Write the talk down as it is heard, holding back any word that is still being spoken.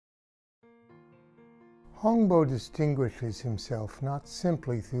HongBo distinguishes himself not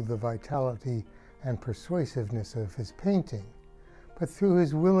simply through the vitality and persuasiveness of his painting, but through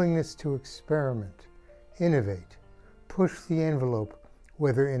his willingness to experiment, innovate, push the envelope,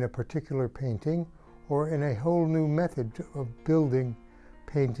 whether in a particular painting or in a whole new method of building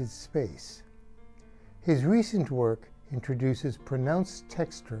painted space. His recent work introduces pronounced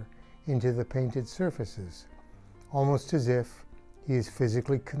texture into the painted surfaces, almost as if he is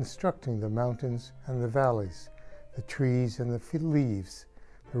physically constructing the mountains and the valleys, the trees and the leaves,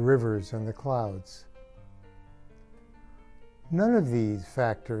 the rivers and the clouds. None of these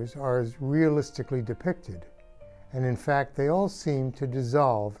factors are as realistically depicted, and in fact they all seem to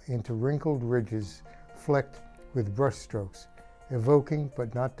dissolve into wrinkled ridges flecked with brushstrokes, evoking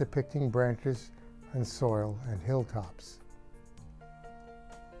but not depicting branches and soil and hilltops.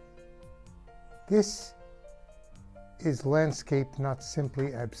 This is landscape not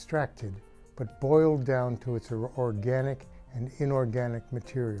simply abstracted, but boiled down to its organic and inorganic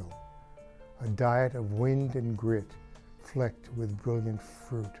material, a diet of wind and grit, flecked with brilliant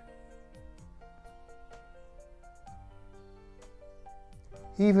fruit.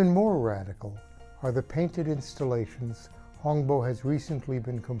 Even more radical are the painted installations HongBo has recently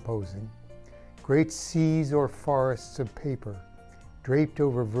been composing, great seas or forests of paper, draped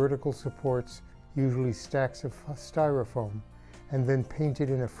over vertical supports, usually stacks of styrofoam, and then painted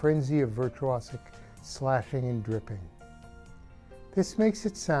in a frenzy of virtuosic slashing and dripping. This makes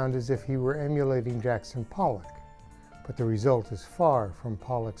it sound as if he were emulating Jackson Pollock, but the result is far from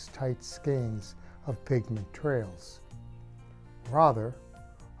Pollock's tight skeins of pigment trails. Rather,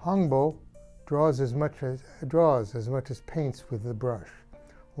 HongBo draws as much as paints with the brush,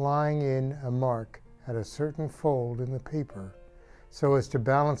 lying in a mark at a certain fold in the paper, so as to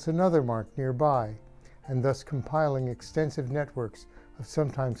balance another mark nearby, and thus compiling extensive networks of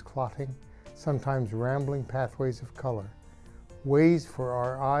sometimes clotting, sometimes rambling pathways of color, ways for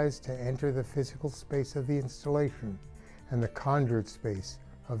our eyes to enter the physical space of the installation and the conjured space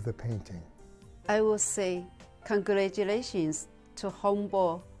of the painting. I will say congratulations to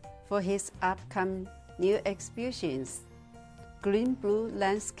HongBo for his upcoming new exhibitions, Green-Blue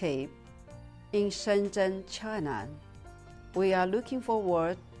Landscape in Shenzhen, China. We are looking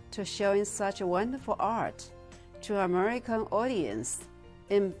forward to showing such wonderful art to American audience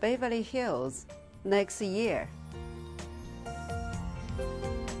in Beverly Hills next year.